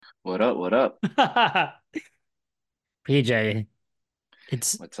What up? What up? PJ,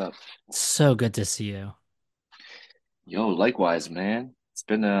 it's What's up? so good to see you. Yo, likewise, man. It's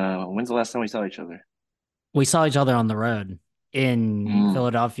been when's the last time we saw each other? We saw each other on the road in Mm,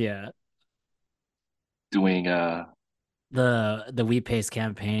 Philadelphia, doing the Wheat Paste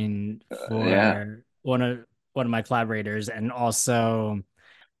campaign yeah. for one of my collaborators, and also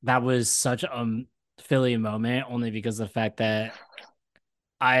that was such a Philly moment only because of the fact that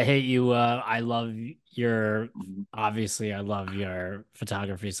I hate you. I love your, obviously, I love your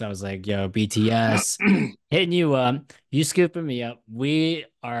photography. So I was like, yo, BTS, hitting you up, you scooping me up. We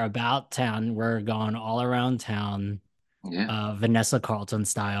are about town. We're going all around town, Yeah. Vanessa Carlton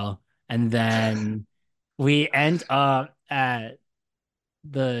style. And then we end up at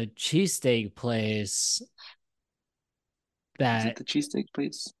the cheesesteak place Is it that the cheesesteak,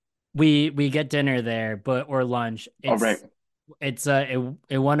 please? we get dinner there, but or lunch. Oh right.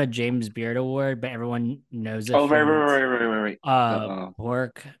 It won a James Beard Award, but everyone knows it Oh right, from right, its right, right, right, right. The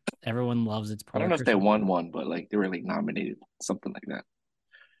pork. Everyone loves its I don't know pork if or they something. won one, but like they were like nominated, something like that.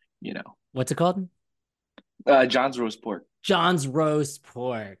 You know. What's it called? John's roast pork. John's roast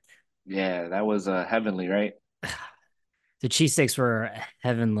pork. Yeah, that was heavenly, right? The cheesesteaks were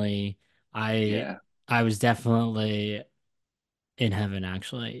heavenly. I Yeah. I was definitely in heaven,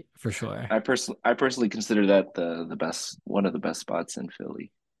 actually, for sure. I personally consider that the best one of the best spots in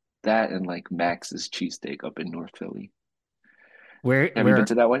Philly. That and like Max's cheesesteak up in North Philly. Where Have you been where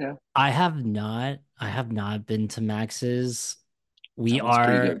to that one yet? I have not been to Max's. We That one's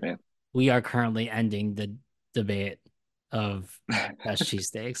pretty are good, man. we are currently ending the debate of best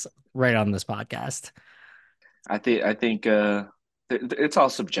cheesesteaks right on this podcast. I think it's all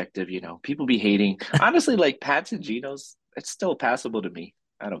subjective, you know. People be hating. Honestly, like Pat's and Geno's, it's still passable to me.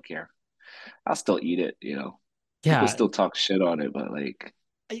 I don't care. I'll still eat it, you know. People Yeah, still talk shit on it, but like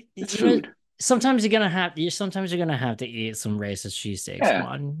it's you know, food. sometimes you're gonna have to eat some racist cheesesteaks. Come Yeah.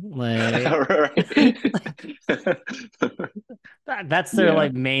 on, like Right. that's their Yeah.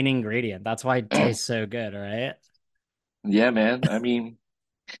 like main ingredient. That's why it tastes so good, right? Yeah, man. I mean,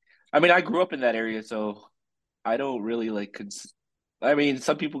 I grew up in that area, so I don't really like I mean,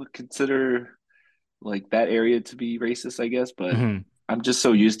 some people consider like that area to be racist, I guess, but Mhm. I'm just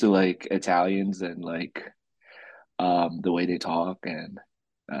so used to like Italians and like the way they talk and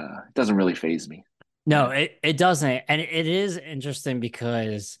it doesn't really phase me. No, Yeah. it doesn't, and it is interesting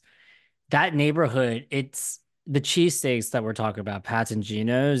because that neighborhood, it's the cheesesteaks that we're talking about, Pat's and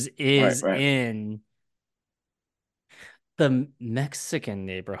Geno's, Right, is right. in the Mexican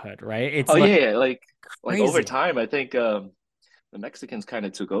neighborhood, right? It's Oh like yeah, yeah. Like over crazy. time, I think the Mexicans kind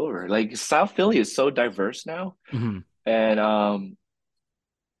of took over. Like South Philly is so diverse now. Mhm. And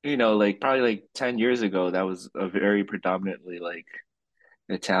like probably like 10 years ago, that was a very predominantly like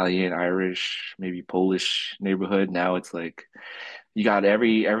Italian, Irish, maybe Polish neighborhood. Now it's like you got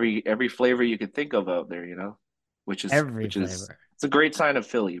every flavor you could think of out there, you know, which is Every which is flavor. it's a great sign of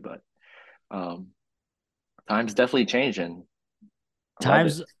Philly, but um times definitely change and I love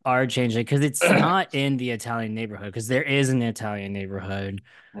it. Times are changing because it's not in the Italian neighborhood, because there is an Italian neighborhood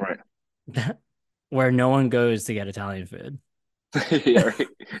Right. where no one goes to get Italian food. Yeah, right.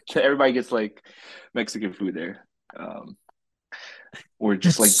 Everybody gets like Mexican food there. Um, or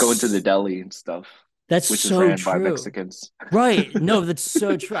just like going to the That's deli and stuff, that's which is so ran by true. Mexicans. Right. No, that's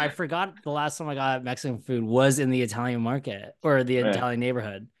so true. I forgot the last time I got Mexican food was in the Italian market or the Right. Italian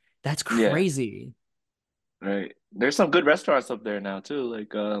neighborhood. That's Yeah. crazy. Right. There's some good restaurants up there now too.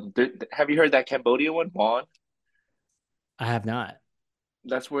 Like, have you heard that Cambodia one, Juan? I have not.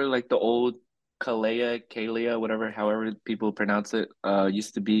 That's where like the old Kalea, whatever, however people pronounce it,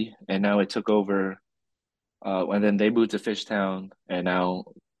 used to be, and now it took over. And then they moved to Fishtown, and now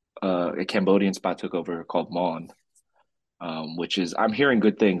a Cambodian spot took over called Mon, which is I'm hearing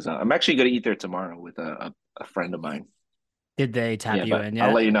good things. I'm actually going to eat there tomorrow with a friend of mine. Did they tap Yeah, you but in I'll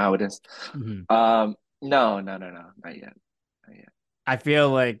yet? let you know how it is. Mhm. No, no, no, no, not yet, not yet. I feel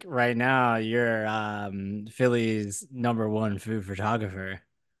like right now you're Philly's number one food photographer.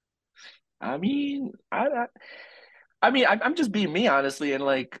 I mean, I'm just being me, honestly, and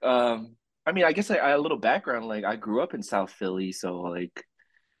like, I mean, I guess I a little background. Like, I grew up in South Philly, so like,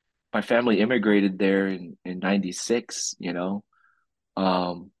 my family immigrated there in '96, you know,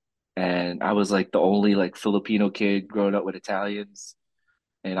 um, and I was like the only like Filipino kid growing up with Italians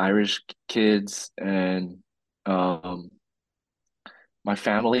and Irish kids, and um, my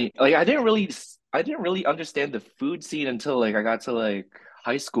family, like, I didn't really understand the food scene until like I got to like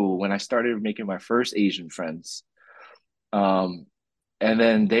high school when I started making my first Asian friends. Um, and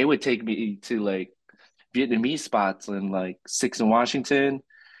then they would take me to like Vietnamese spots in like Six in Washington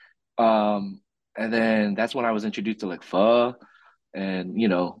Um, and then that's when I was introduced to like pho and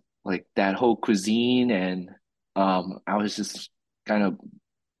like that whole cuisine and I was just kind of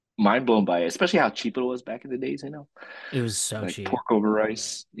mind blown by it, especially how cheap it was back in the days, It was so like cheap. pork over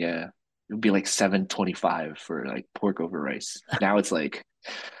rice. Yeah. It would be like 7.25 for like pork over rice. Now it's like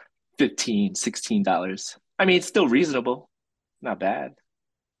 15, $16. I mean, it's still reasonable, not bad,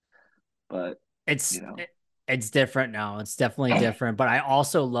 but It's you know. it, it's different now. It's definitely different. But I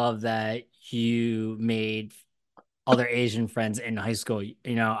also love that you made other Asian friends in high school.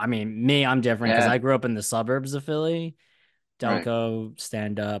 I mean, me, I'm different because Yeah, I grew up in the suburbs of Philly, right. Delco,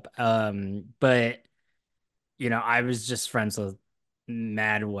 stand up. But I was just friends with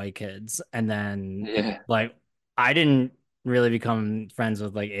mad white kids. And then Yeah. like I didn't really become friends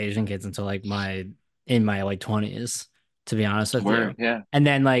with like Asian kids until like my like 20s, to be honest with you. Word, yeah, And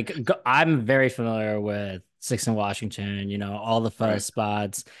then like I'm very familiar with Six in Washington, all the pho right.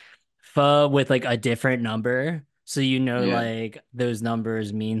 spots, pho with like a different number. So Yeah. like those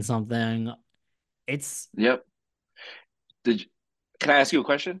numbers mean something. It's Yep. Did you, can I ask you a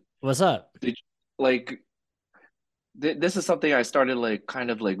question? what's up? Did like this is something I started like kind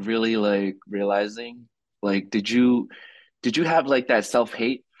of like really like realizing. Like, did you have like that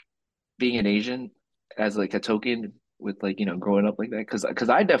self-hate being an Asian as like a token with like, growing up like that? Because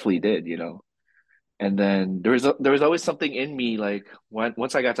I definitely did. And then there was always something in me like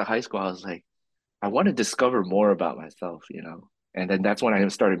once I got to high school, I was like, I want to discover more about myself. And then that's when I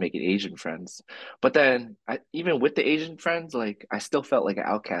started making Asian friends. But then even with the Asian friends, like I still felt like an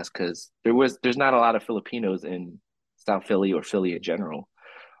outcast because there's not a lot of Filipinos in South Philly or Philly in general.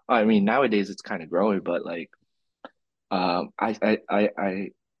 I mean, nowadays it's kind of growing, but like I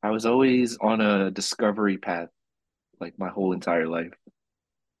was always on a discovery path like my whole entire life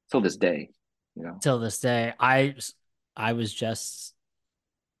till this day. Till this day, I was just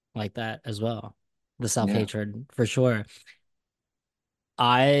like that as well. The Yeah. self-hatred for sure.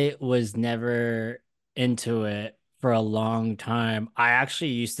 I was never into it for a long time. I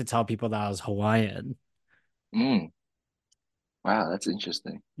actually used to tell people that I was Hawaiian. Mm, wow, that's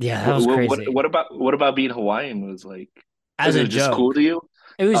interesting. Yeah, that What was what what crazy. what about being Hawaiian was like? As Is a it just cool joke. to you?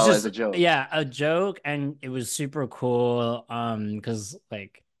 It was Oh, as just, a joke. yeah, a joke, and it was super cool. Because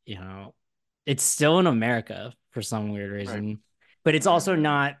like, it's still in America for some weird Right. reason. But it's Right. also Right.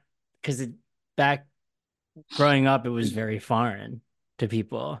 not because back growing up, it was very foreign to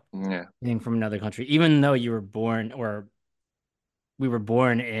people Yeah. being from another country, even though you were born or we were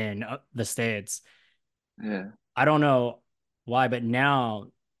born in the States. Yeah. I don't know why, but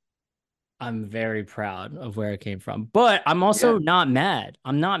now I'm very proud of where I came from. But I'm also Yeah. not mad.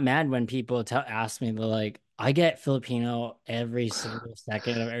 I'm not mad when people ask me, they're like, I get Filipino every single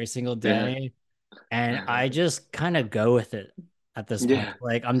second of every single Yeah. day. And I just kind of go with it at this point. Yeah.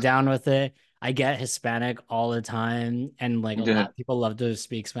 Like, I'm down with it. I get Hispanic all the time. And like a lot Yeah. of people love to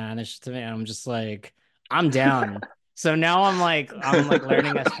speak Spanish to me. And I'm just like, I'm down. So now I'm like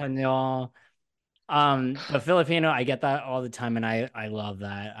learning Espanol. But Filipino, I get that all the time, and I love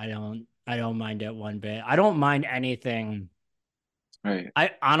that. I don't mind it one bit. I don't mind anything. Right.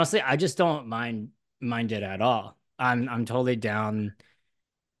 I honestly I just don't mind it at all. I'm totally down.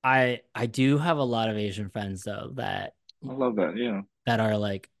 I do have a lot of Asian friends though I love that. Yeah. that are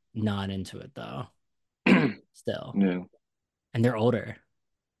like not into it though, still. Yeah. And they're older.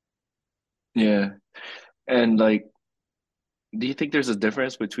 Yeah. And like, do you think there's a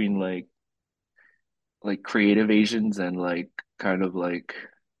difference between like creative Asians and like kind of like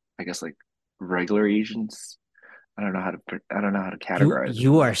I guess like regular Asians? I don't know how to You categorize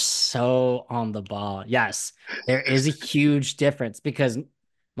you them. are so on the ball. Yes, there is a huge difference because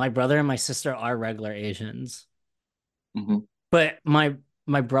my brother and my sister are regular Asians. Hmm. But my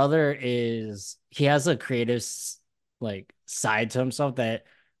brother he has a creative like side to himself that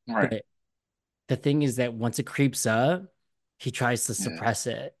Right. but the thing is that once it creeps up, he tries to Yeah. suppress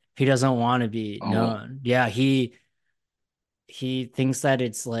it. He doesn't want to be Oh, known. Yeah, he thinks that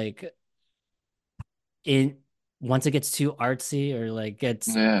it's like it once it gets too artsy or like gets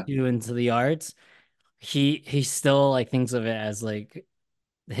yeah. too into the arts, he still like thinks of it as like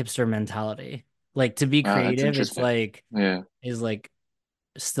the hipster mentality. Like to be Wow, that's creative, it's interesting. like Yeah. is like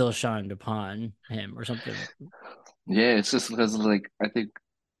still shunned upon him or something. Yeah, it's just because like I think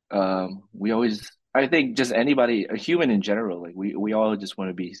we always I think just anybody a human in general like we all just want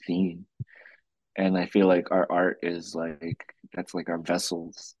to be seen and I feel like our art is like that's like our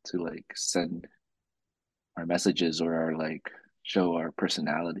vessels to like send our messages or our like show our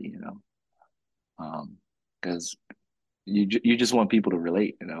personality. Because you just want people to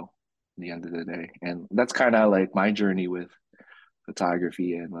relate, at the end of the day. And that's kind of like my journey with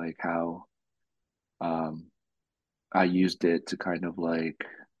photography and like how um I used it to kind of like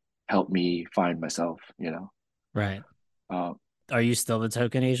help me find myself, you know. Right. Um, Are you still the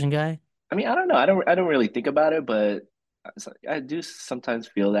token Asian guy? I mean, I don't know. I don't really think about it, but I do sometimes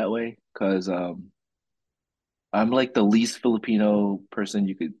feel that way because I'm like the least Filipino person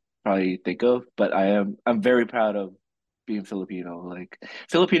you could probably think of, but I'm very proud of being Filipino. Like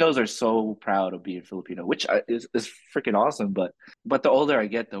Filipinos are so proud of being Filipino, which is freaking awesome. But the older I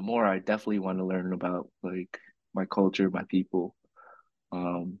get, the more I definitely want to learn about like my culture, my people,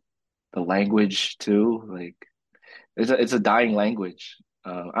 um, the language too. Like it's a dying language.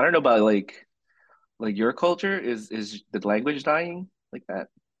 I don't know about like your culture is the language dying like that?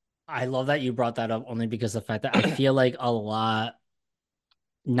 I love that you brought that up only because the fact that I feel like a lot,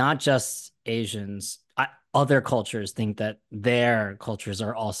 not just Asians, other cultures think that their cultures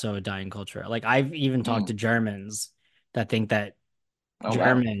are also a dying culture. Like I've even talked Mm. to Germans that think that Oh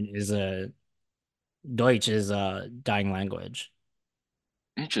wow, German is a Deutsch is a dying language.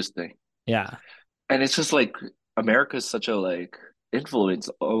 interesting. Yeah. And it's just like America's such a like influence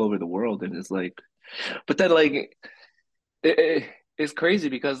all over the world, and it's like, but then like it's crazy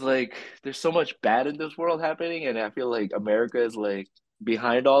because like there's so much bad in this world happening, and I feel like America is like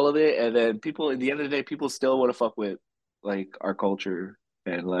behind all of it, and then people, at the end of the day, people still want to fuck with like our culture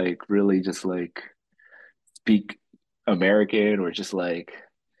and like really just like speak American or just like,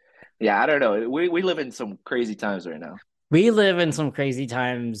 yeah, I don't know. We live in some crazy times right now. We live in some crazy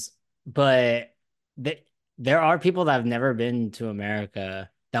times, but th there are people that have never been to America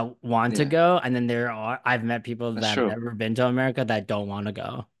that want to Yeah, go, and then I've met people that's that have true. never been to America that don't want to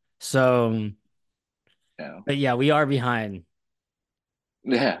go. So, Yeah, but yeah, we are behind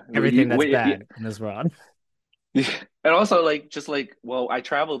yeah. everything that's bad in this world. And also like just like well, I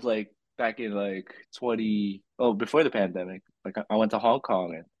traveled like back in like 20 oh before the pandemic. Like I went to Hong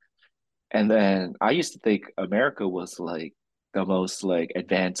Kong and then I used to think America was like the most like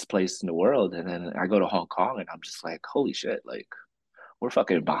advanced place in the world. And then I go to Hong Kong and I'm just like, holy shit, like we're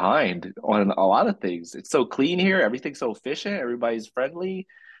fucking behind on a lot of things. It's so clean here, everything's so efficient, everybody's friendly.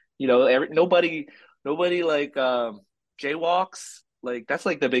 You know, nobody like jaywalks. Like that's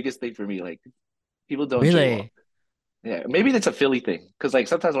like the biggest thing for me. Like people don't jaywalk. Really? Yeah, maybe that's a Philly thing because like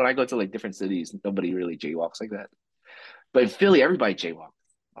sometimes when I go to like different cities, nobody really jaywalks like that. But in Philly, everybody jaywalks.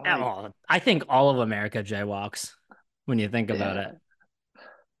 I'm like, Oh, I think all of America jaywalks when you think about yeah. it.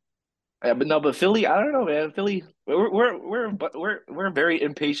 Yeah, but no, but Philly, I don't know, man. Philly, we're a very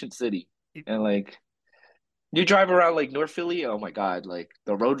impatient city, and like you drive around like North Philly, oh my God, like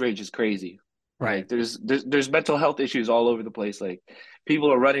the road rage is crazy. Right. Like there's mental health issues all over the place. Like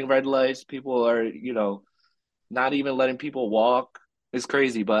people are running red lights, people are not even letting people walk. It's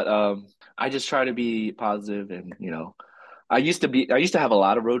crazy, but I just try to be positive and I used to have a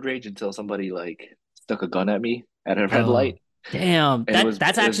lot of road rage until somebody like stuck a gun at me at a red Oh, light damn. and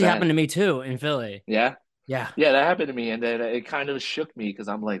That's it was actually happened bad. to me too in Philly. Yeah. Yeah. Yeah, that happened to me and then it kind of shook me because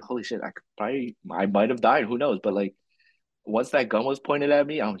I'm like, holy shit, I might have died, who knows? But like once that gun was pointed at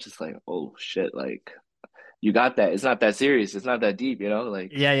me, I was just like, oh shit, like you got that. It's not that serious. It's not that deep,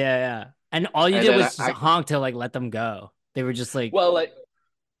 like Yeah, yeah, yeah. And all you and did then was just honk to like let them go. They were just like, well like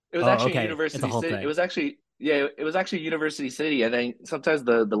it was oh, actually okay. It's a University whole City. It thing. was actually yeah, it was actually University City, and then sometimes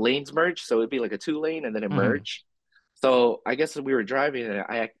the lanes merge, so it'd be like a two lane, and then it Hmm. merged. So I guess we were driving, and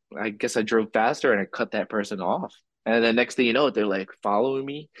I guess I drove faster, and I cut that person off. And then next thing you know, they're like following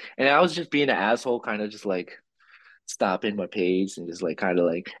me, and I was just being an asshole, kind of just like stopping my pace and just like kind of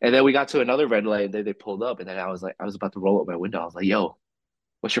like. And then we got to another red light, and then they pulled up, and then I was like, I was about to roll up my window. I was like, "Yo,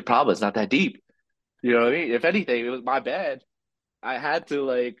 what's your problem? It's not that deep." You know what I mean? If anything, it was my bad. I had to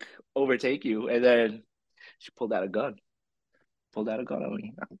like overtake you, and then she pulled out a gun on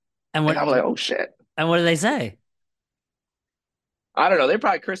me, And and what I'm like, oh shit. and what did they say? I don't know. They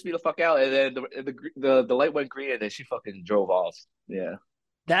probably cursed me the fuck out, and then the light went green, and then she fucking drove off. Yeah,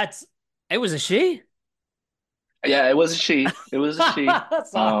 That's it was a she? yeah. It was a she. It was a she.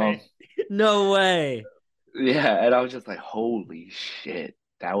 Sorry. No way. Yeah, and I was just like, holy shit.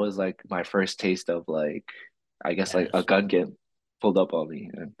 That was like my first taste of like, I guess like a Yes. gun getting pulled up on me,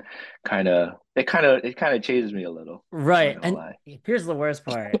 and it kind of changed me a little. I'm not Right. gonna And lie. here's the worst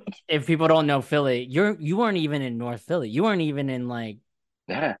part. If people don't know Philly, you weren't even in North Philly. You weren't even in like,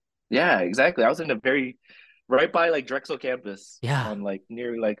 Yeah, yeah, exactly. I was in a very right by like Drexel campus yeah, on like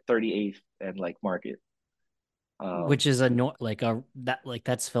near like 38th and like Market. which Um, is a nor like a that like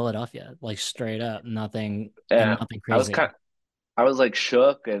that's Philadelphia, like straight up, nothing and yeah, nothing I was crazy. I was like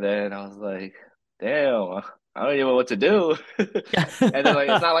shook, and then I was like, damn, I don't even know what to do. And then like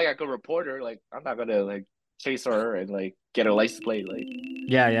it's not like I could report her. Like I'm not gonna like chase her and like get her license plate. Like,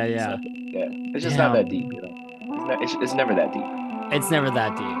 Yeah, yeah, so yeah. yeah, it's just not that deep, Damn. you know. It's never that deep. It's never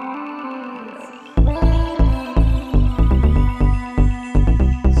that deep.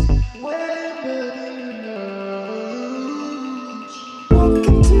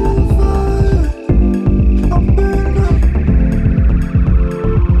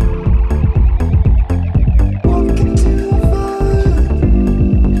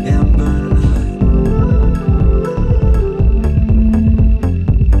 Yeah.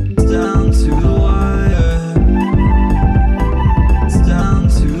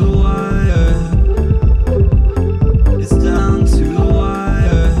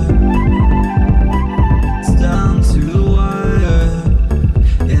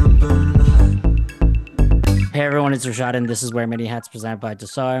 Hey everyone, it's Rashad, and this is Wear Many Hats presented by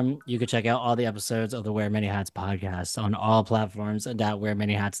Disarm. You can check out all the episodes of the Wear Many Hats podcast on all platforms and at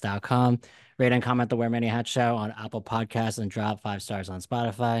wearmanyhats.com. Rate and comment the Wear Many Hats show on Apple Podcasts and drop 5 stars on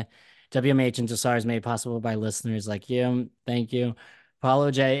Spotify. WMH and Disarm is made possible by listeners like you. Thank you.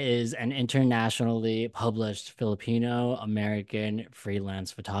 Paolo Jay is an internationally published Filipino American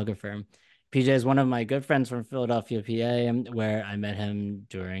freelance photographer. PJ is one of my good friends from Philadelphia, PA, where I met him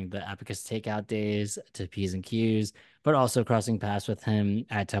during the Abacus Takeout days to P's and Q's, but also crossing paths with him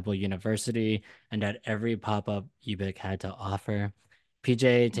at Temple University and at every pop-up UBIC had to offer.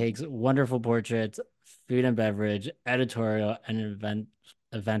 PJ takes wonderful portraits, food and beverage, editorial, and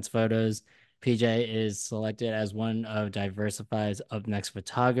events photos. PJ is selected as one of Diversify's Up Next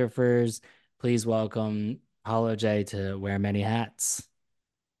photographers. Please welcome Paulo J to Wear Many Hats.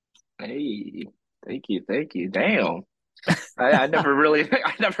 Hey, thank you. Damn. I never really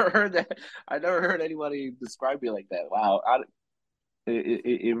I never heard that. I never heard anybody describe me like that. Wow.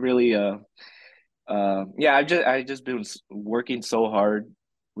 It really yeah, I just been working so hard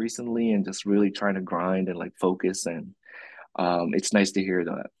recently and just really trying to grind and like focus and it's nice to hear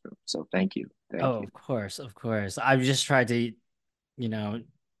that. So thank you. Thank Oh, you. of course, of course. I've just tried to, you know,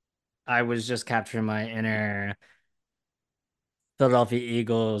 I was just capturing my inner Philadelphia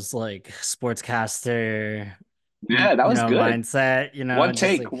Eagles like sportscaster, Yeah, that was good. mindset, One just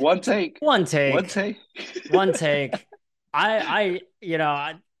take, like one take, one one take, take. one take. I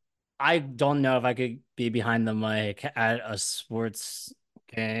don't know if I could be behind the mic at a sports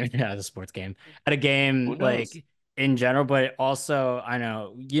game, yeah, at a sports game, at a game Who knows? like in general, but also I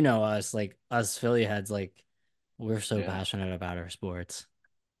know, us, like us Philly heads, like we're so Yeah. passionate about our sports.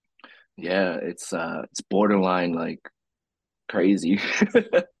 Yeah, it's borderline like crazy.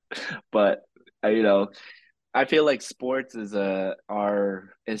 But you know, I feel like sports is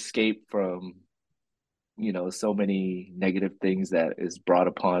our escape from, so many negative things that is brought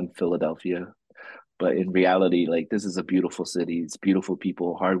upon Philadelphia. But in reality, like this is a beautiful city. It's beautiful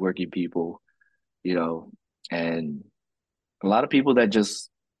people, hardworking people, you know, and a lot of people that just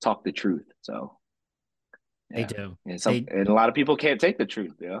talk the truth. So They yeah. do. And some They and a lot of people can't take the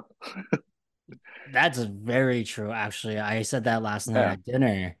truth, That's very true, actually. I said that last night Yeah. at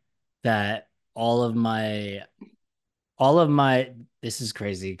dinner that all of my all of my this is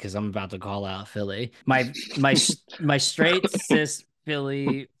crazy because I'm about to call out Philly. My straight cis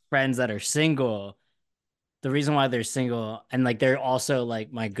Philly friends that are single, the reason why they're single and like they're also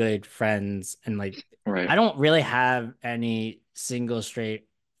like my good friends and like Right. I don't really have any single straight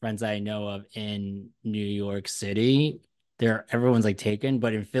friends that I know of in New York City. Everyone's like taken,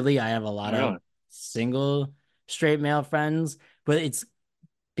 but in Philly I have a lot of Really. single straight male friends, but it's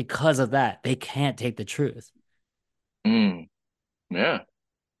because of that. They can't take the truth. Mm, yeah.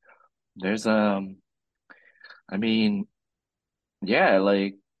 There's I mean, yeah,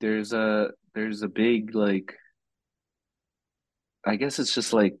 like there's a big like I guess it's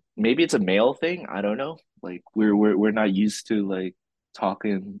just like maybe it's a male thing. I don't know. Like we're not used to like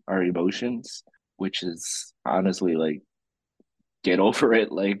talking our emotions, which is honestly like get over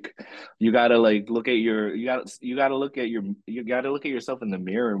it. Like you gotta like look at your you gotta look at yourself in the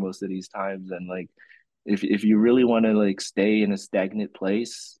mirror most of these times and like if you really want to like stay in a stagnant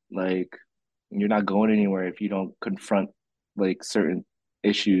place, like you're not going anywhere if you don't confront like certain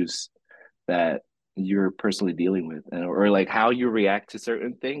issues that you're personally dealing with and or like how you react to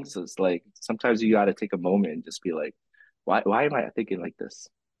certain things. So it's like sometimes you got to take a moment and just be like, why am I thinking like this?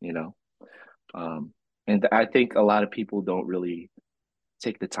 You know? And I think a lot of people don't really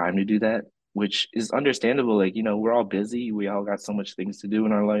take the time to do that, which is understandable. Like, we're all busy. We all got so much things to do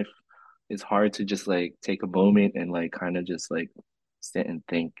in our life. It's hard to just like take a moment and like kind of just like sit and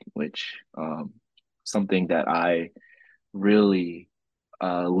think, which something that I really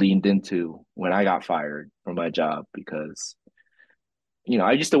leaned into when I got fired from my job because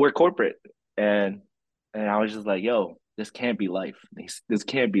I used to work corporate and and I was just like, yo, this can't be life. This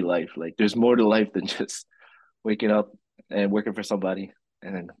can't be life. Like, there's more to life than just waking up and working for somebody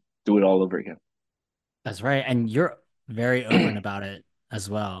and then do it all over again. That's right. And you're very open about it as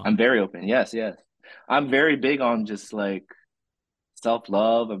well. I'm very open. Yes, yes. I'm very big on just like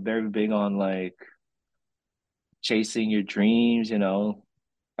self-love. I'm very big on like chasing your dreams, you know.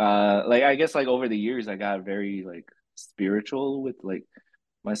 Like I guess like over the years I got very like spiritual with like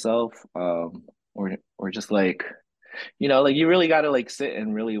myself. Or just like, you know, like you really gotta like sit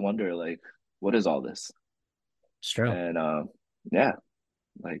and really wonder like what is all this? It's true. And yeah,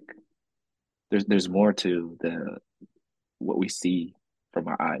 like there's more to the what we see from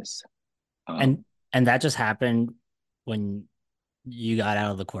our eyes. And Um and that just happened when you got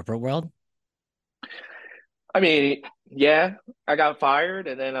out of the corporate world. I mean, yeah, I got fired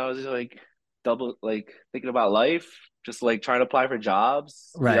and then I was just like double like thinking about life, just like trying to apply for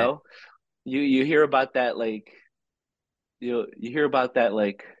jobs, you Right. know. You hear about that like you hear about that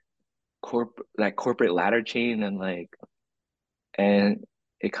like corporate ladder chain and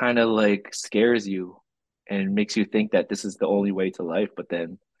it kind of like scares you and makes you think that this is the only way to life. But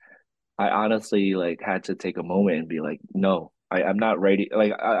then I honestly like had to take a moment and be like, no, I'm not ready.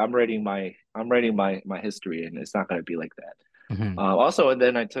 Like I'm writing my history, and it's not going to be like that. Mhm. Also, and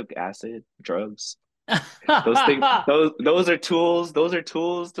then I took acid, drugs. Those things, those are tools. Those are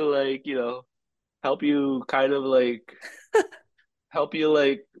tools to like help you kind of like help you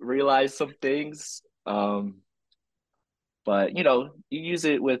like realize some things. But you use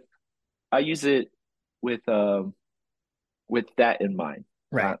it with I use it with that in mind.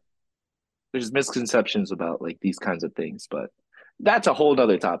 Right. Not There's misconceptions about like these kinds of things, but that's a whole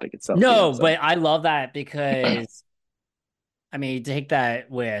other topic itself, No, So but I love that because I mean, take that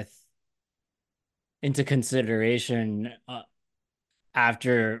with into consideration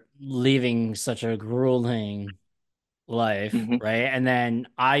after leaving such a grueling life, hmm right? And then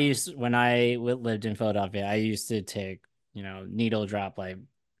I used when I lived in Philadelphia, I used to take, needle drop like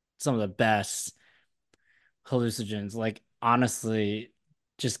some of the best hallucinogens. Like honestly,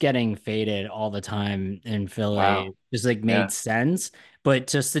 just getting faded all the time in Wow. Philly just like made Yeah. sense. But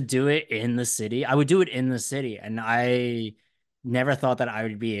just to do it in the city, I would do it in the city. And I never thought that I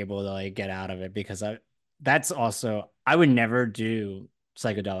would be able to like get out of it because that's also I would never do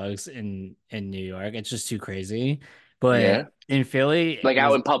psychedelics in New York. It's just too crazy. But Yeah. in Philly, it Like out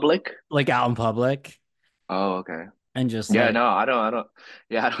was in public? like out in public Oh, okay. and just Yeah, like no, I don't.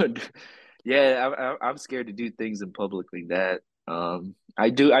 Yeah, I don't. Yeah, I'm scared to do things in public like that.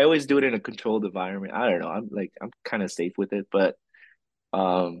 I always do it in a controlled environment. I don't know. I'm kind of safe with it, but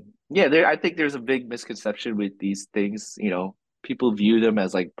yeah, I think there's a big misconception with these things. People view them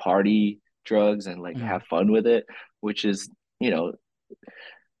as like party drugs and like mhm, have fun with it, which is, you know,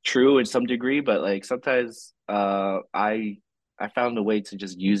 true in some degree, but like sometimes I found a way to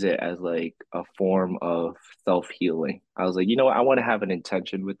just use it as like a form of self-healing. I was like, you know what, I want to have an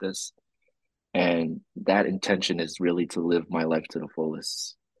intention with this. And that intention is really to live my life to the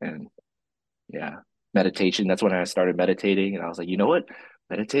fullest. And yeah, meditation, that's when I started meditating and I was like, you know what?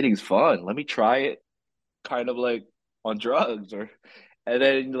 Meditating is fun. Let me try it kind of like on drugs or and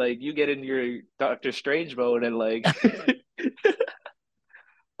then like you get in your Doctor Strange mode and like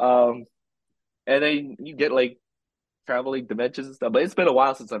um and then you get like traveling dimensions and stuff. But it's been a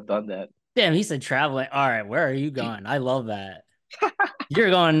while since I've done that. damn, he said traveling. All right, where are you going? I love that. You're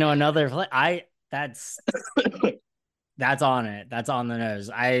going to another place. That's on it. That's on the nose.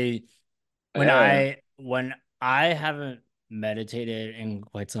 Yeah, When I haven't meditated in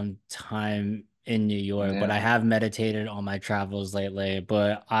quite some time in New York, but yeah, I have meditated on my travels lately.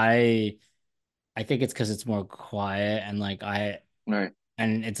 But I think it's because it's more quiet and right.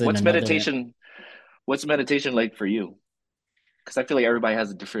 and it's in What's another. meditation? What's meditation like for you? Because I feel like everybody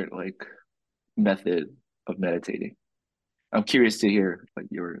has a different like method of meditating. I'm curious to hear like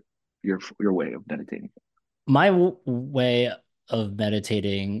your way of meditating. My way of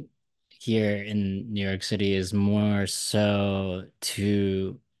meditating here in New York City is more so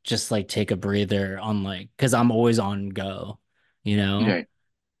to just like take a breather on because I'm always on go, you know? Okay.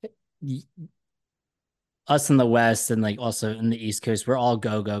 Y- Us in the West and like also in the East Coast, we're all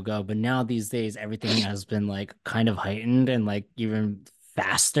go, go, go. But now these days, everything has been like kind of heightened and like even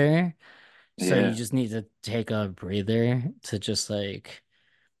faster. So you Yeah. just need to take a breather to just like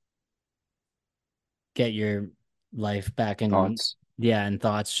get your life back in, Thoughts. yeah, and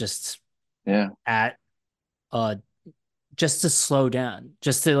thoughts just Yeah. at uh just to slow down,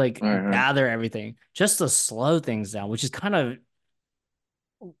 just to like All right. All right. gather everything, just to slow things down, which is kind of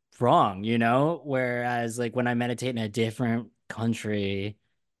wrong, you know? Whereas like when I meditate in a different country,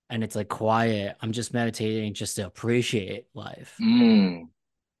 and it's like quiet. I'm just meditating just to appreciate life. Mm,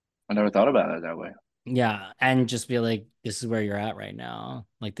 I never thought about it that way. Yeah, and just be like, this is where you're at right now.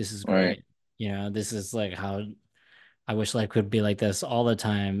 Like, this is Right. great. This is like how I wish life could be like this all the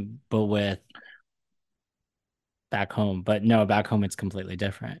time, but with back home. But no, back home it's completely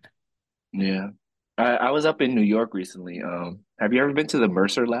different. Yeah. I was up in New York recently. Have you ever been to the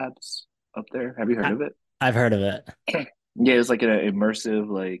Mercer Labs up there? Have you heard I, of it? I've heard of it. Yeah, it's like an immersive,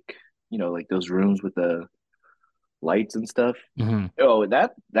 like, like those rooms with the lights and stuff. Hmm. Oh,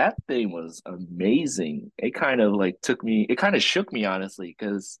 that thing was amazing. It kind of like it kind of shook me honestly,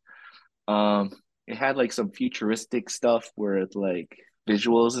 because um it had like some futuristic stuff where it's like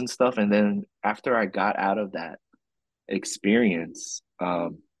visuals and stuff. And then after I got out of that experience,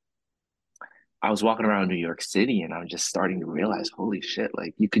 I was walking around New York City and I was just starting to realize, holy shit,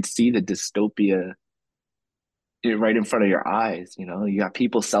 like you could see the dystopia right in front of your eyes. You got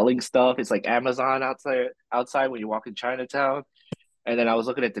people selling stuff. It's like Amazon outside when you walk in Chinatown. And then I was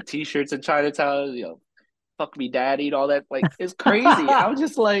looking at the t-shirts in Chinatown, fuck me daddy and all that. Like it's crazy. I was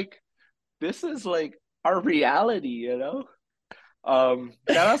just like, this is like our reality. Shout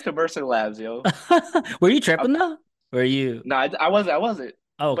outs to Mercer Labs, yo. Were you tripping though? Were you? No, I wasn't.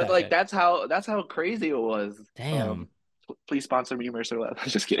 Oh, okay, But like okay. that's how crazy it was. Damn. Please sponsor me, Mercer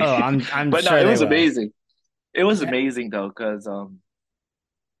Labs. Just kidding. Oh, I'm But no, sure it they was will. amazing. It was Yeah. amazing though, because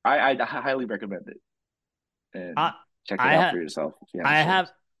I highly recommend it and I check it I out have for yourself if you have a I have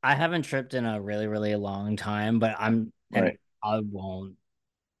chance. I haven't tripped in a really, really long time, but and Right. I won't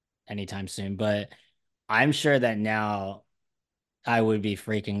anytime soon, but I'm sure that now I would be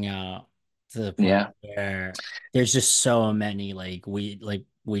freaking out to the point Yeah. where there's just so many like weed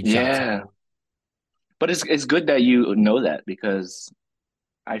shops. Yeah. But it's good that you know that, because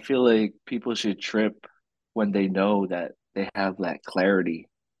I feel like people should trip when they know that they have that clarity.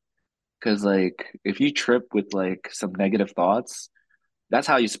 Because like if you trip with like some negative thoughts, that's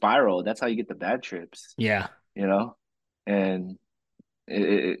how you spiral. That's how you get the bad trips, Yeah, you know? And it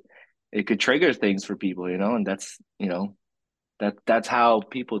it, it could trigger things for people, and that's how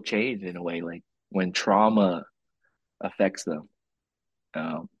people change in a way, like when trauma affects them.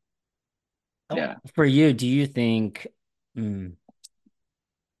 Um, oh, yeah. for you, mm,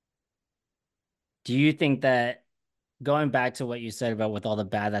 do you think that going back to what you said about with all the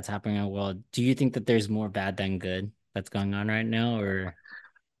bad that's happening in the world, do you think that there's more bad than good that's going on right now, or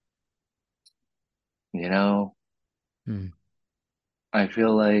You know, hmm, I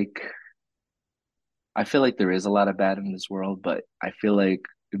feel like I feel like there is a lot of bad in this world, but I feel like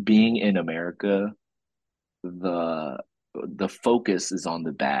being in America, the the focus is on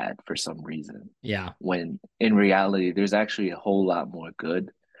the bad for some reason. yeah, When in reality, there's actually a whole lot more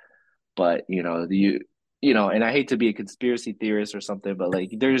good. But and I hate to be a conspiracy theorist or something, but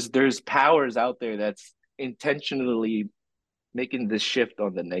like there's powers out there that's intentionally making this shift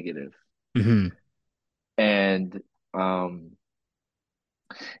on the negative. hmm, And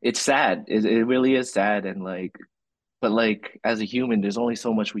it's sad. It really is sad. And like, but like as a human, there's only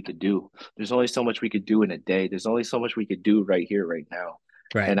so much we could do. There's only so much we could do in a day. There's only so much we could do right here, right now.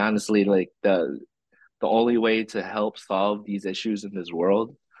 right, And honestly, like the only way to help solve these issues in this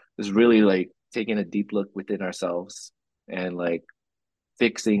world is really like taking a deep look within ourselves and like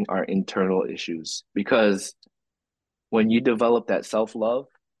fixing our internal issues. Because when you develop that self-love,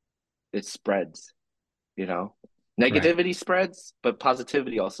 it spreads, you know. right. Negativity spreads, but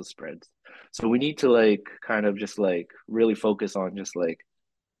positivity also spreads. So we need to like kind of just like really focus on just like,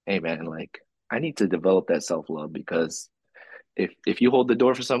 hey man, like I need to develop that self-love, because if you hold the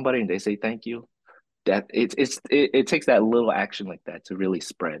door for somebody and they say thank you, it takes that little action like that to really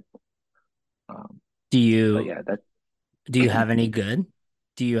spread. Um, Do but you yeah, that do you have any good?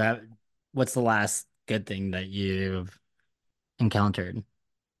 Do you have what's the last good thing that you've encountered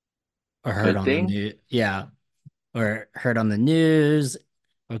or heard good on the thing. news? Yeah, or heard on the news,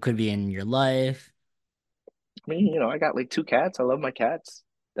 or could be in your life. I mean, I got like two cats. I love my cats.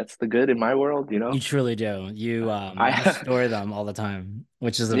 That's the good in my world. You truly do. You I store them all the time,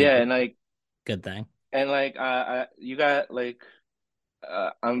 which is a yeah, and like good thing. you got like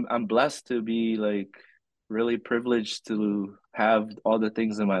I'm blessed to be like really privileged to have all the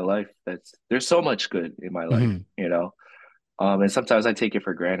things in my life. There's so much good in my life, Hmm. you know. And sometimes I take it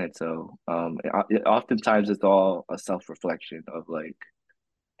for granted. So oftentimes it's all a self-reflection of like,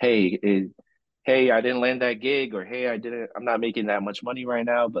 hey, hey, I didn't land that gig, or hey, I'm not making that much money right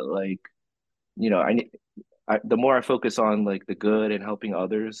now, but like, you know, the more I focus on like the good and helping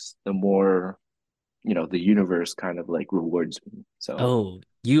others, the more, the universe kind of like rewards me. So Oh,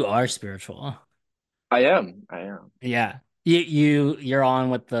 you are spiritual. I am. Yeah. You're on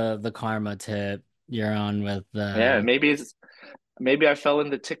with the karma tip. You're on with Yeah, the maybe I fell in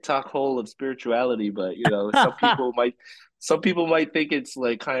the TikTok hole of spirituality, but some people might think it's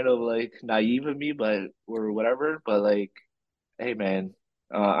like kind of like naive of me, but or whatever. But like, hey man,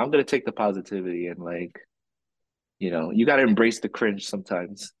 I'm gonna take the positivity and like, you got to embrace the cringe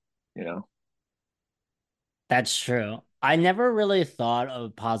sometimes, you know. That's true. I never really thought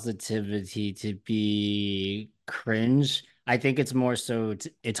of positivity to be cringe. I think it's more so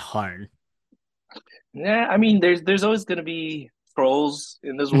it's hard. Yeah, I mean, there's always gonna be trolls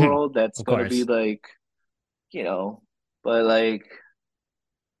in this Mhm. world. That's Of gonna be course. like, you know, but like,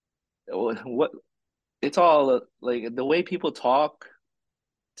 what it's all like the way people talk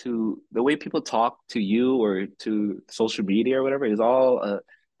to you or to social media or whatever is all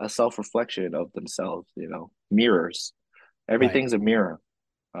a self-reflection of themselves, mirrors. Right. Everything's a mirror.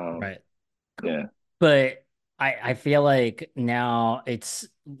 Um, Right. yeah, But I feel like now it's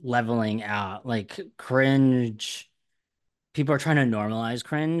leveling out. Like cringe, people are trying to normalize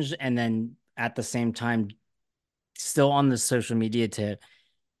cringe and then at the same time still on the social media tip.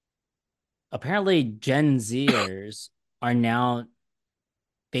 Apparently Gen Zers are now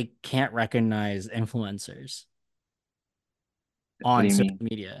they can't recognize influencers what do on you social mean?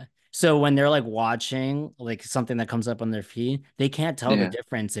 media. So when they're like watching like something that comes up on their feed, they can't tell the Yeah.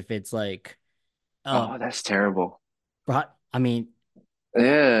 difference if it's like uh Oh, that's terrible. I mean,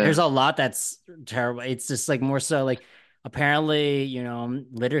 there's Yeah. a lot that's terrible. It's just like more so like apparently,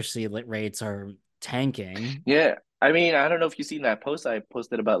 literacy rates are tanking. Yeah. I mean, I don't know if you've seen that post I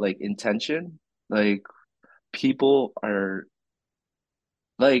posted about like intention. Like people are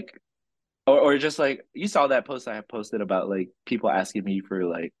like or just like you saw that post I posted about like people asking me for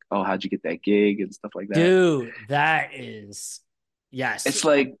like, oh, how'd you get that gig and stuff like that. Dude, that is yes. It's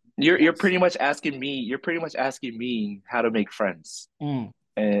like you're Yes. pretty much asking me how to make friends. Mm,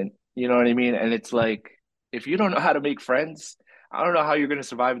 And you know what I mean? And it's like if you don't know how to make friends, I don't know how you're gonna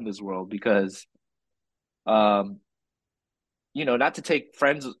survive in this world because um not to take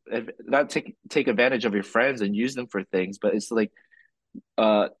friends not take advantage of your friends and use them for things, but it's like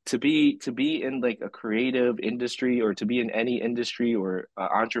to be in like a creative industry or to be in any industry or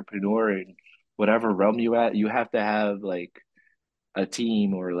entrepreneur in whatever realm you at, you have to have like a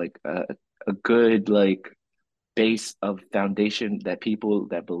team or like a good like base of foundation that people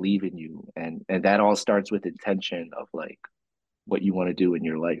that believe in you, and that all starts with intention of like what you want to do in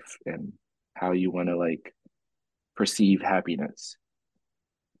your life and how you want to like perceive happiness.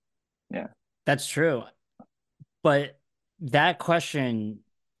 Yeah. that's true. But that question,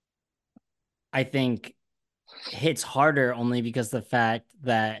 I think, hits harder only because the fact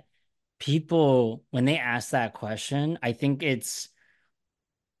that people, when they ask that question, I think it's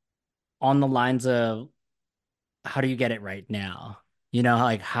on the lines of how do you get it right now?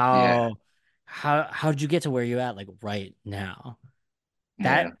 Like Yeah. how'd you get to where you at like right now?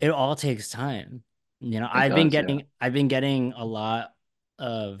 Yeah. That it all takes time. It does. Yeah. I've been getting a lot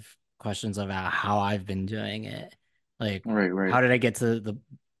of questions about how I've been doing it. Like, Right. Right. how did I get to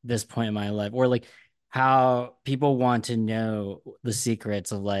this point in my life? Or like how people want to know the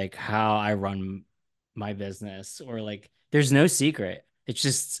secrets of like how I run my business, or like there's no secret. It's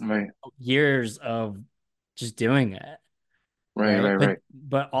just Right. years of just doing it, Right. right? Right. But Right.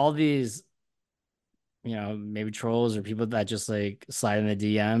 but all these maybe trolls or people that just like slide in the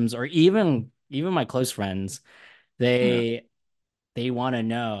DMs, or even my close friends, Yeah. they want to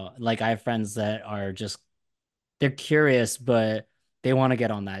know. Like I have friends that are just they're curious, but they want to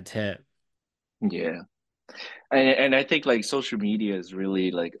get on that tip. Yeah. And I think like social media has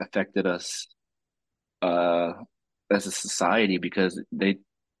really like affected us uh as a society because they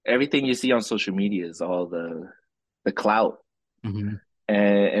everything you see on social media is all the clout Hmm.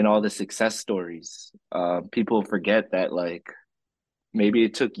 and all the success stories. People forget that like maybe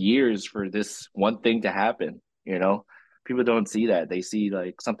it took years for this one thing to happen, you know? People don't see that. They see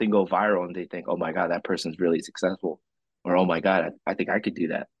like something go viral and they think, oh my God, that person's really successful. Or oh my God, I think I could do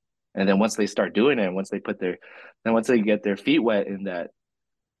that. And then once they start doing it, once they get their feet wet in that,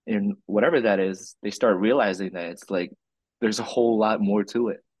 in whatever that is, they start realizing that it's like there's a whole lot more to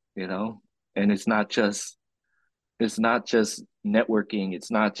it, you know? And it's not just networking.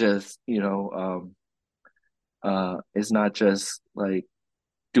 It's not just like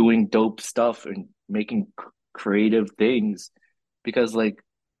doing dope stuff and making creative things because like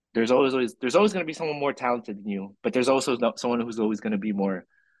there's always going to be someone more talented than you, but there's also someone who's always going to be more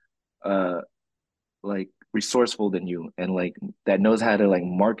uh like resourceful than you and like that knows how to like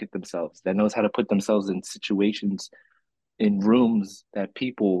market themselves, that knows how to put themselves in situations in rooms that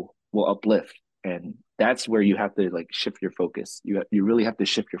people will uplift. And that's where you have to like shift your focus. You really have to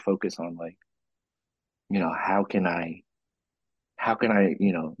shift your focus on like, how can I,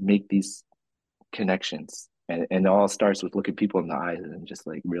 make these connections? And it all starts with looking people in the eyes and just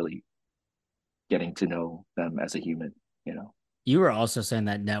like really getting to know them as a human, you know. You were also saying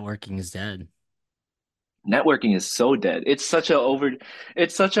that networking is dead. Networking is so dead. It's such a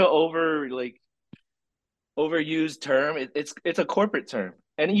over like overused term. It's a corporate term.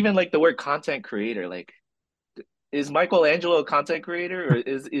 And even like the word content creator, like is Michelangelo a content creator or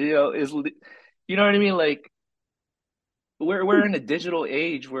is you know what I mean? Like we're in a digital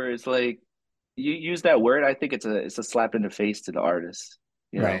age where it's like you use that word, I think it's a slap in the face to the artist.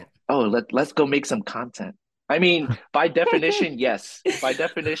 Right. Oh, let's go make some content. I mean, by definition, yes. By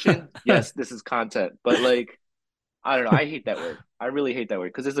definition, yes, this is content. But like, I don't know. I hate that word. I really hate that word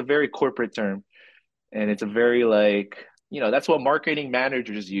because it's a very corporate term and it's a very like, that's what marketing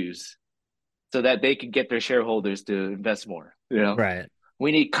managers use so that they can get their shareholders to invest more. Right.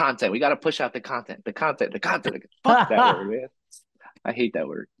 We need content. We got to push out the content, the content, the content. Fuck that word, man. I hate that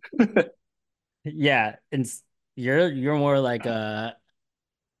word. Yeah, you're more like I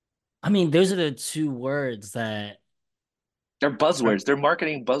mean, those are the two words that They're are, buzzwords. They're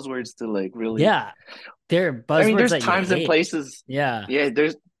marketing buzzwords to like really. yeah, they're I mean, buzzwords there's that you times and hate. places. Yeah. Yeah,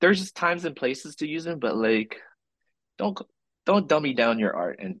 there's just times and places to use them, but like don't don't dummy down your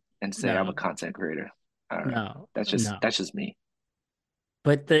art and say I'm a No. content creator. I don't know. No. That's just No. that's just me.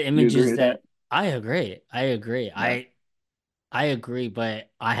 But the You agree images with that? that I agree. I agree. Yeah. I agree, but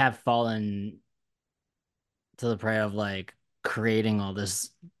I have fallen to the prey of like creating all this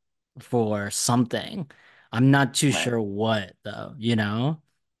for something. I'm not too Right. sure what though, you know?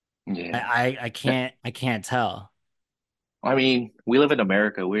 Yeah. I can't tell. I mean, we live in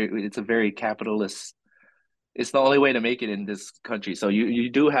America. It's a very capitalist. It's the only way to make it in this country. So you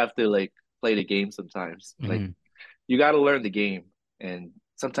do have to like play the game sometimes. Like Hmm. you got to learn the game, and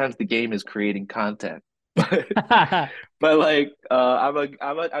sometimes the game is creating content. But like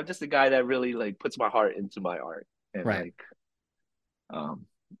I'm just a guy that really like puts my heart into my art and Right. like um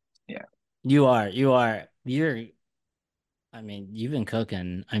yeah. You are. I mean, you've been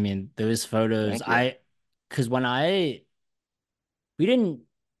cooking. I mean, those photos, Thank you. because we didn't,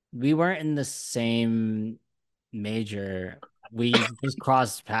 we weren't in the same major. We just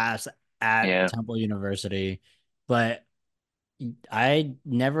crossed paths at Yeah. Temple University, but I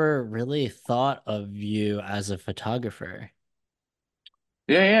never really thought of you as a photographer.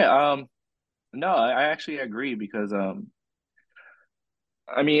 Yeah, yeah. No, I actually agree because I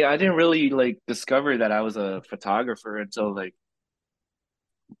mean I didn't really like discover that I was a photographer until like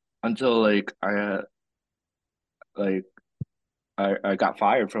I got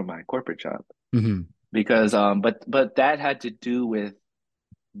fired from my corporate job Hmm. because but that had to do with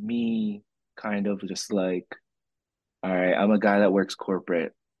me kind of just like, all right, I'm a guy that works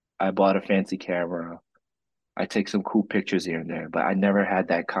corporate. I bought a fancy camera. I take some cool pictures here and there, but I never had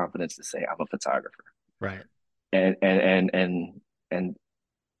that confidence to say I'm a photographer. Right. And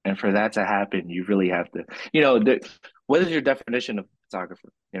and for that to happen, you really have to, what is your definition of photographer?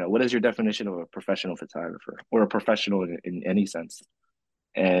 What is your definition of a professional photographer or a professional in any sense?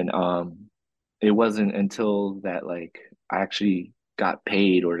 And it wasn't until that like I actually got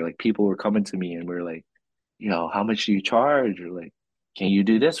paid or like people were coming to me and were like, how much do you charge? Or like, can you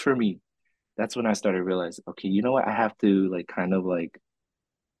do this for me? That's when I started realizing, okay, you know what? I have to like kind of like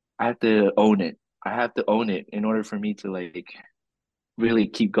I have to own it. I have to own it in order for me to like really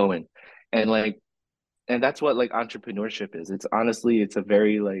keep going. And like and that's what like entrepreneurship is. It's honestly it's a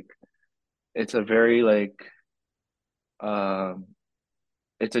very like um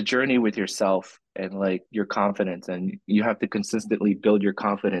it's a journey with yourself and like your confidence and you have to consistently build your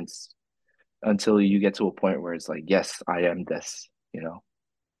confidence until you get to a point where it's like, yes, I am this.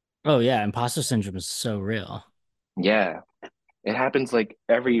 Oh yeah, imposter syndrome is so real. Yeah. It happens like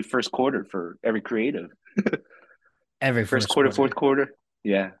every first quarter for every creative. Every First first quarter, fourth quarter. quarter.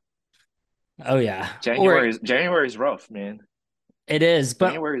 Yeah. Oh yeah. Or January is rough, man. it is, but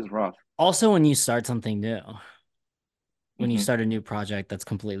January is rough. also when you start something new, when you Hmm. start a new project that's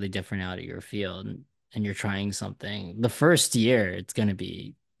completely different out of your field and you're trying something, the first year it's going to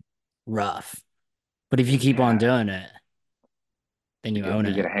be rough. But if you keep on Yeah. doing it, then you own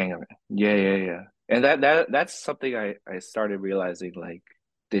You get it. a hang of it. Yeah, yeah, yeah. And that's something I started realizing like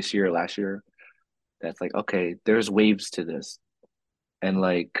this year, last year. That's like, okay, there's waves to this. And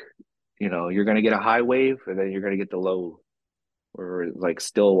like, you're gonna get a high wave and then you're gonna get the low or like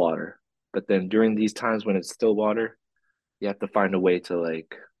still water. But then during these times when it's still water, you have to find a way to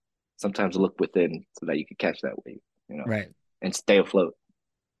like sometimes look within so that you can catch that wave, Right. and stay afloat.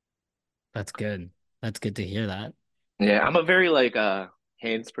 That's good. That's good to hear that. Yeah, I'm a very like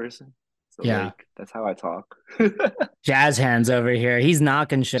hands person. So Yeah. like that's how I talk. Jazz hands over here. He's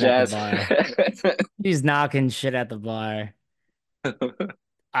knocking shit at the Jazz. bar. He's knocking shit at the bar.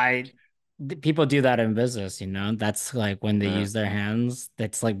 I People do that in business, you know. That's like when they Yeah. use their hands.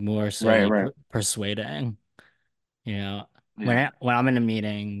 That's like more so Right, like right. persuading, you know. Yeah. When I'm in the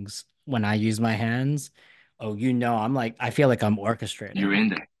meetings, when I use my hands, oh, you know, I'm like I feel like I'm You're orchestrating. in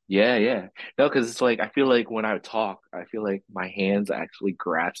there. Yeah, yeah. No, because it's like I feel like when I talk, I feel like my hands actually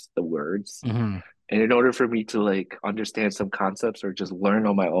grasp the words. Hmm. And in order for me to like understand some concepts or just learn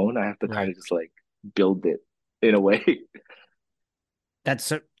on my own, I have to kind Right. of just like build it in a way. Yeah.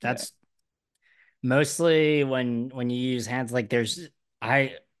 That's mostly when you use hands like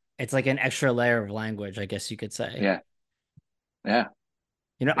I it's like an extra layer of language, I guess you could say. Yeah. Yeah.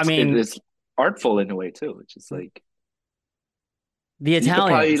 You know, I It's mean, it's artful in a way too. It's just like the you could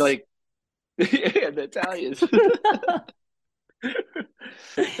probably Italians. like yeah, the Italians.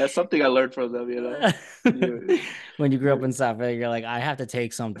 That's something I learned from them, you know. You, When you grew up you in South Philly, you're like, I have to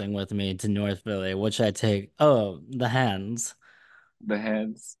take something with me to North Philly. What should I take? Oh, the hands. the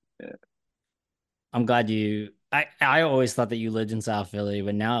hands. Yeah. I'm glad I always thought that you lived in South Philly,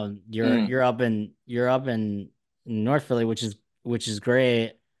 but now Mm, you're up in North Philly, which is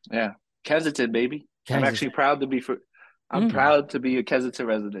great. yeah. Kensington, baby. I'm actually Kensington. proud to be for I'm Mm. proud to be a Kensington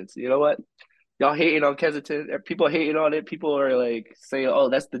resident. You know what? Y'all hating on Kensington. People hating on it. People are like saying, "Oh,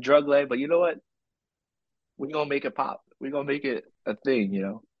 that's the drug lane." But you know what? We're gonna make it pop. We're gonna make it a thing. You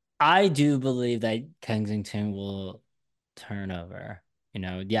know? I do believe that Kensington will turn over. You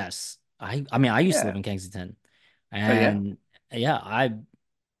know, yes. I mean, I used to live Yeah. in Kensington, Oh yeah. and yeah, I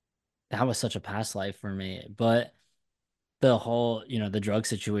that was such a past life for me. But the whole, you know, the drug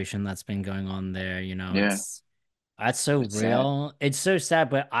situation that's been going on there, you know, Yeah. that's so It's sad. real. It's so sad,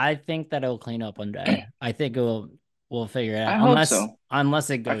 but I think that it'll clean up one day. I think we'll figure it out. I hope so. Unless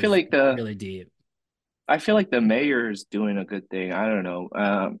it I feel goes like the really deep. I feel like the mayor's doing a good thing. I don't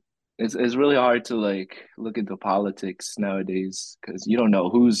know. It's really hard to like look into politics nowadays because you don't know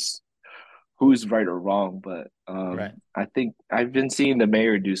who's right or wrong. But Right. I think I've been seeing the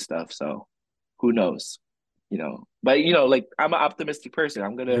mayor do stuff, so who knows? You know. But like I'm an optimistic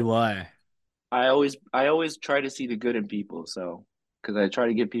person. You are. I always try to see the good in people, so because I try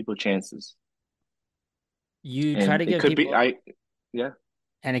to give people chances, You try and to it give could be people, yeah.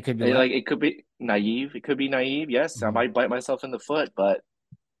 and it could be what? It could be naive. It could be naive. Yes, I Mhm. might bite myself in the foot, but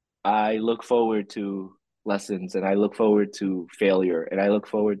I look forward to lessons and I look forward to failure and I look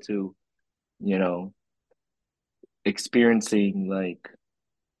forward to, you know, experiencing like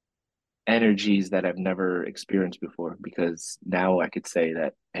energies that I've never experienced before because now I could say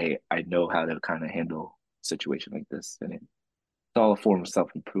that, hey, I know how to kind of handle a situation like this. And it's all a form of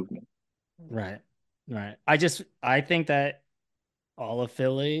self-improvement. Right. Right. I think that all of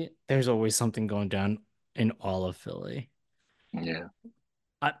Philly, there's always something going down in all of Philly. Yeah.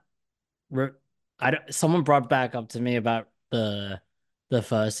 I, re- someone brought back up to me about the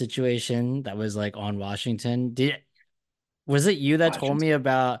pho situation that was like on Washington. Was it you that told me Washington.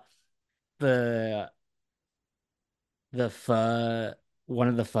 about the the pho one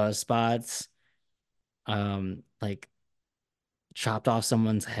of the pho spots like chopped off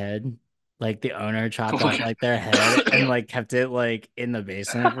someone's head? Like the owner chopped off like their head and like kept it like in the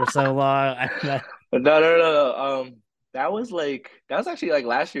basement for so long. No, no, no, no. That was actually like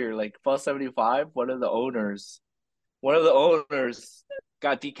last year, like Fall 75, one of the owners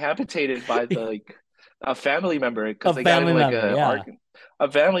got decapitated by the like a family member because A they got in family like member, a yeah. arc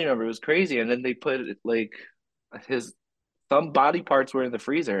a family member. It was crazy, and then they put like his some body parts were in the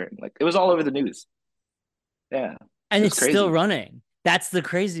freezer. Like it was all over the news. Yeah, And it was it's still crazy. running. That's the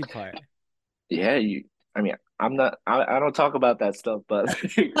crazy part. Yeah, I mean, I'm not. I don't talk about that stuff, but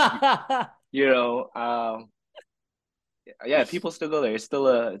you know, yeah, people still go there. It's still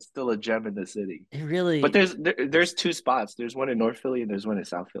a gem in the city. It But really there's two spots. There's one in North Philly and there's one in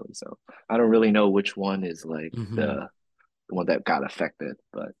South Philly. So I don't really know which one is like Mhm. the one that got affected.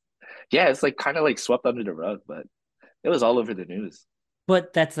 But yeah, it's like kind of like swept under the rug, but it was all over the news.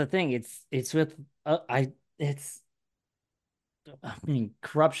 But that's the thing. It's with I it's I mean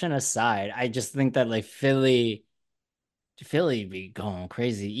corruption aside, I just think that like Philly be going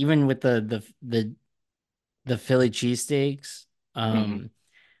crazy. Even with the Philly cheesesteaks. Hmm.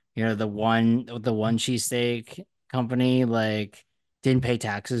 You know, the one cheesesteak company like didn't pay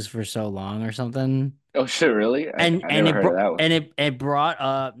taxes for so long or something. Oh shit, really? I never heard of that one. It brought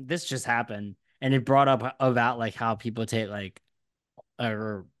up this just happened and it brought up about like how people take like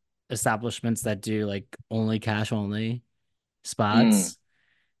or establishments that do like only cash only Mm, spots.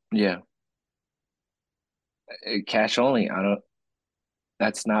 yeah. Cash only. I don't.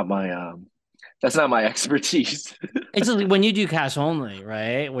 That's not my That's not my expertise. It's just like when you do cash only,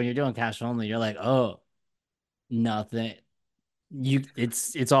 right? When you're doing cash only, you're like, oh, nothing.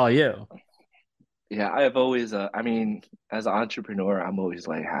 It's all you. Yeah, I have always. I mean, as an entrepreneur, I'm always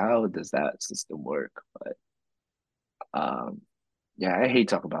like, how does that system work? But um, yeah, I hate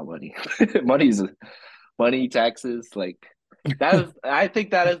talking about money. Money's money, taxes, like that is. I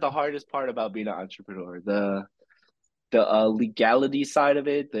think that is the hardest part about being an entrepreneur. The legality side of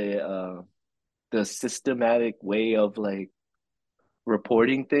it, the systematic way of like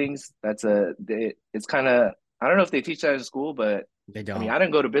reporting things. It's kind of I don't know if they teach that in school, but They I mean, don't. I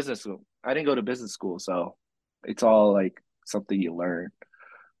didn't go to business school. I didn't go to business school, so it's all like something you learn.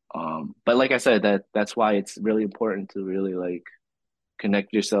 But like I said, that's why it's really important to really like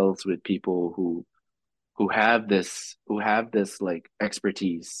connect yourselves with people who have this like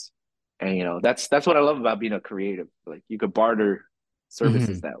expertise. And that's what I love about being a creative. Like you could barter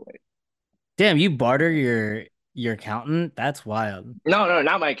services Mhm. that way. Damn, you barter your accountant? That's wild. No, no,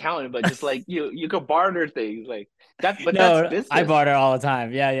 not my accountant, but just like you could barter things like that, but that's No, I business. barter all the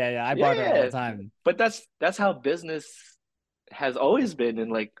time. Yeah, yeah, yeah. I barter all the Yeah. time. But that's how business has always been in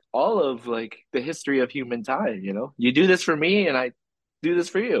like all of like the history of humankind, you know? You do this for me and I do this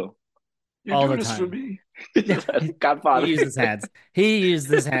for you. You All do the this for time. me. He Godfather. used his hands. He used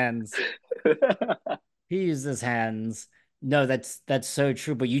his hands. He used his hands. No, that's so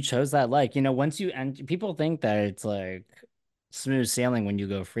true. But you chose that like, once you and people think that it's like smooth sailing when you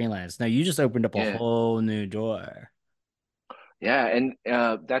go freelance. No, you just opened up a Yeah. whole new door. Yeah, and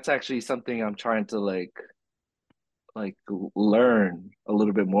that's actually something I'm trying to like learn a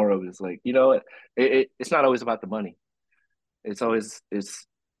little bit more of is like, it's not always about the money. It's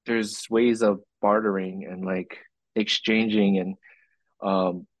there's ways of bartering and like exchanging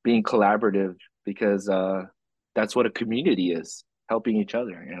and being collaborative because that's what a community is, helping each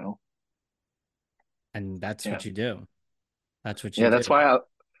other, you know? And that's Yeah. what you do. That's what you Yeah, do.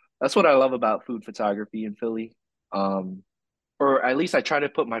 that's what I love about food photography in Philly. Um, or at least I try to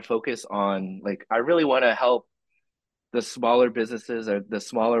put my focus on like I really want to help the smaller businesses or the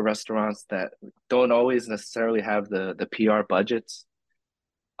smaller restaurants that don't always necessarily have the PR budgets.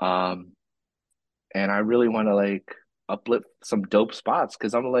 Um, and I really want to like uplift some dope spots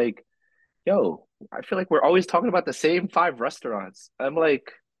because I'm like, yo, I feel like we're always talking about the same five restaurants. I'm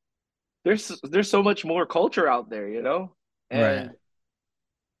like, there's so much more culture out there, you know? Right. And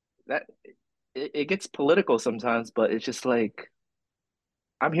that it gets political sometimes, but it's just like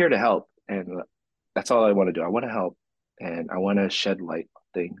I'm here to help, and that's all I want to do. I want to help, and I want to shed light on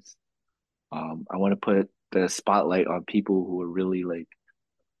things. I want to put the spotlight on people who are really like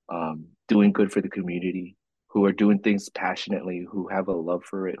doing good for the community, who are doing things passionately, who have a love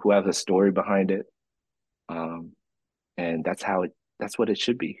for it, who have a story behind it. Um, and that's what it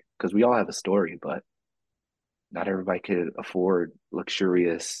should be because we all have a story, but not everybody could afford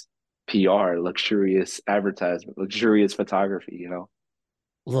luxurious PR, luxurious advertisement, luxurious photography, you know?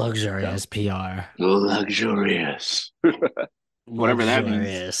 So Luxurious PR. luxurious, whatever that means.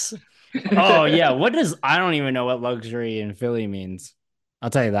 Luxurious. Oh yeah, what does I don't even know what luxury in Philly means. I'll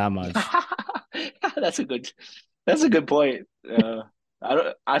tell you that much. That's a good. That's a good point.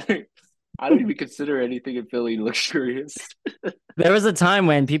 I don't even consider anything in Philly luxurious. There was a time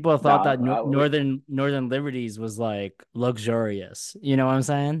when people thought Nah, that no Northern Liberties was like luxurious. You know what I'm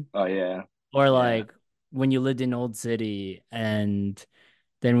saying? oh yeah, Or yeah, like when you lived in Old City and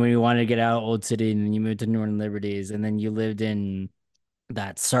then when you wanted to get out of Old City and then you moved to Northern Liberties and then you lived in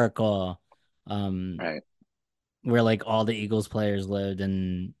that circle um right. where like all the Eagles players lived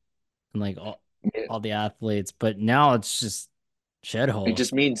and like Yeah. all the athletes, but now it's just It shithole.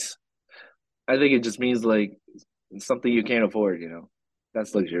 just means. I think it just means like something you can't afford. You know,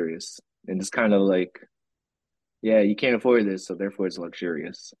 that's luxurious, and it's kind of like, yeah, you can't afford this, so therefore it's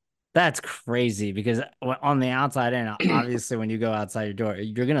luxurious. That's crazy because on the outside in, obviously when you go outside your door,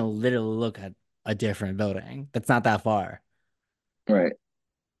 you're gonna literally look at a different building that's not that far. Right.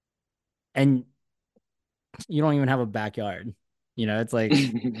 And you don't even have a backyard. It's like,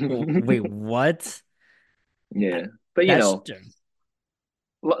 wait, what? Yeah, but That's true.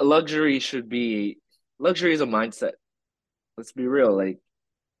 luxury should be luxury is a mindset. Let's be real. Like,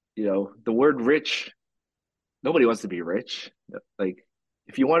 the word rich, nobody wants to be rich. Like,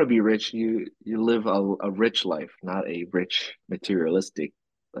 if you want to be rich, you live a rich life, not a rich materialistic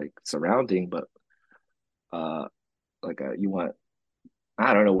like surrounding, but uh you want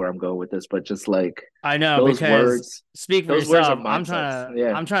I don't know where I'm going with this, but just like I know those because words, speak for those words are yourself. mindsets.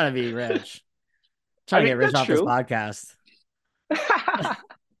 Yeah. I'm trying to be rich. I Trying to mean, get rich that's off this true. podcast.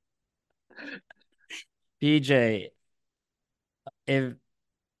 PJ, if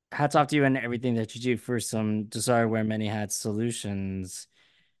hats off to you and everything that you do for some Desire Wear Many Hats solutions.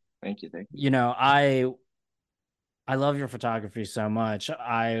 Thank you, thank you. You know, I love your photography so much.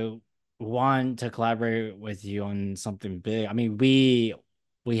 I want to collaborate with you on something big. I mean, we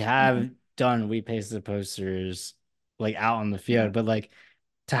Hmm. have done we pasted posters like out on the Yeah, field, but like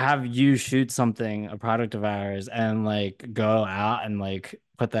to have you shoot something, a product of ours, and like go out and like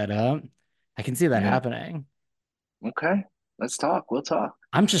put that up, I can see that yeah. happening. Okay, let's talk. We'll talk.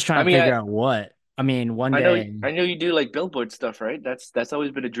 I'm just trying I to mean, figure out what. I mean, one day I know you do like billboard stuff, right? That's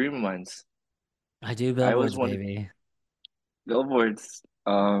always been a dream of mine. I do I always billboards, wanted baby. billboards.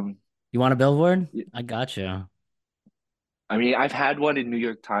 You want a billboard? Y- I got you. I mean, I've had one in New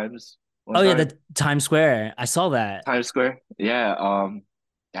York Times one Oh yeah, time, the Times Square. I saw that. Times Square. Yeah,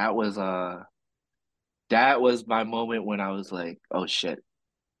 that was that was my moment when I was like, oh shit,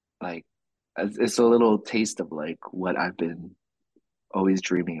 like it's a little taste of like what I've been always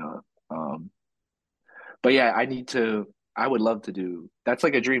dreaming of. But yeah, I would love to do that's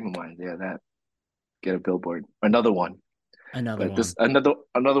like a dream of mine. Yeah, that get a billboard. Another one. Another But this one.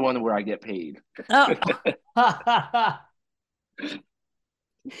 another one where I get paid. Oh,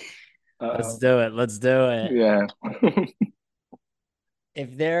 let's Um, do it. Let's do it. yeah.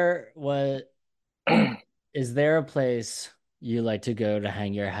 If there was, is there a place you like to go to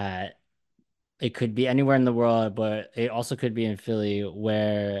hang your hat? It could be anywhere in the world, but it also could be in Philly,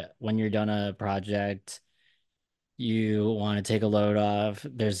 where when you're done a project, you want to take a load off.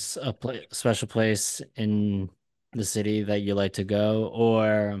 There's a special place in the city that you like to go,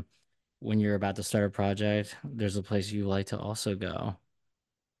 or when you're about to start a project, there's a place you like to also go.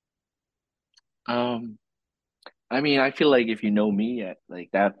 Um, I mean, I feel like if you know me, at like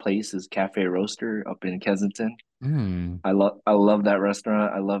that place is Cafe Roaster up in Kensington. Hmm. I love that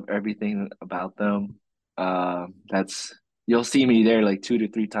restaurant. I love everything about them. That's you'll see me there like 2 to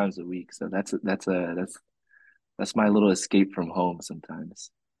 3 times a week. So that's my little escape from home sometimes.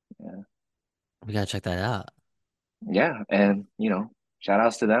 Yeah. We gotta check that out. Yeah, and shout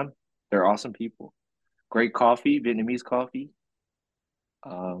outs to them. They're awesome people. Great coffee, Vietnamese coffee.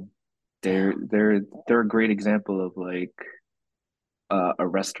 Um, they're Damn, they're they're a great example of like a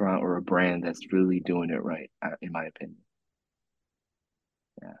restaurant or a brand that's really doing it right, in my opinion.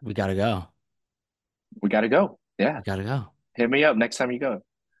 Yeah, we gotta go. we got to go. Yeah, We gotta go. hit me up next time you go.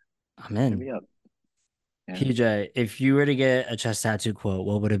 I'm Hit in. me up. Yeah, PJ, if you were to get a chest tattoo quote,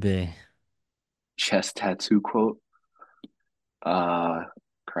 what would it be? chest tattoo quote. Uh,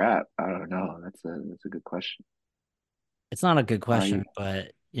 crap. I don't know. That's a good question. It's not a good Uh, question,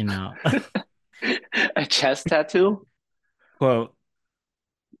 but you know, a chest tattoo quote.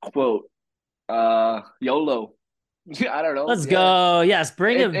 quote. YOLO. I don't know. Let's Yeah, go. Yes,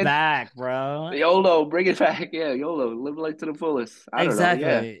 bring it and back, bro. YOLO, bring it back. Yeah, YOLO, live life to the fullest. I don't know. Yeah.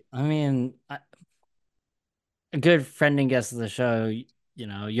 Exactly. I mean, a good friend and guest of the show,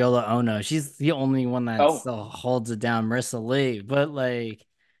 Yola Ono. She's the only one that Oh, still holds it down, Marissa Lee. But like,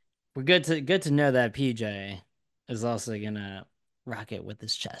 we're good to know that PJ is also gonna rock it with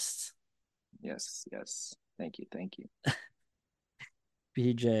his chest. yes, yes. Thank you, thank you.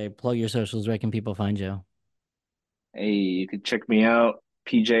 PJ, plug your socials. Where can people find you? Hey, you can check me out,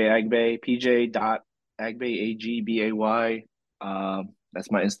 PJ Agbay, PJ dot Agbay, Agbay.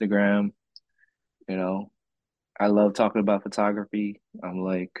 That's my Instagram. You know, I love talking about photography. I'm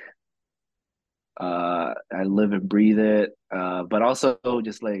like, I live and breathe it. But also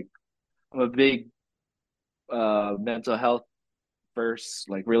just like I'm a big mental health first,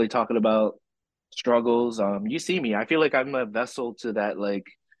 like really talking about struggles. You see me. I feel like I'm a vessel to that like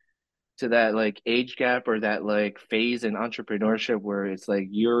age gap or that like phase in entrepreneurship where it's like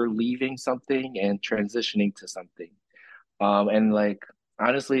you're leaving something and transitioning to something. And like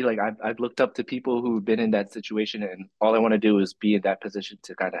honestly, like I've looked up to people who've been in that situation, and all I want to do is be in that position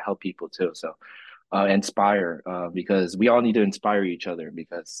to kind of help people too. So inspire, because we all need to inspire each other.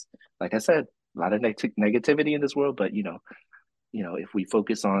 Because, like I said, a lot of negativity in this world, but if we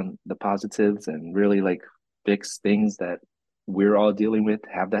focus on the positives and really like fix things that we're all dealing with,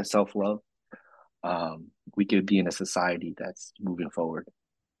 have that self love, we could be in a society that's moving forward.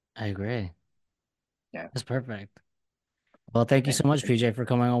 I agree. Yeah. That's perfect. Well, thank you so Thank you. much, Thank you. PJ, for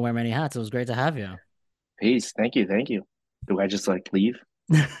coming on Wear Many Hats. It was great to have you. Peace. Thank you. Thank you. Do I just like leave?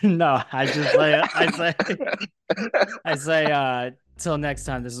 No, I say, till next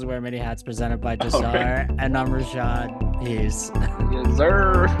time, this is Wear Many Hats presented by All right. Jasar, and I'm Rashad. Peace. Yes,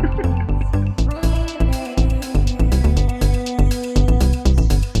 sir.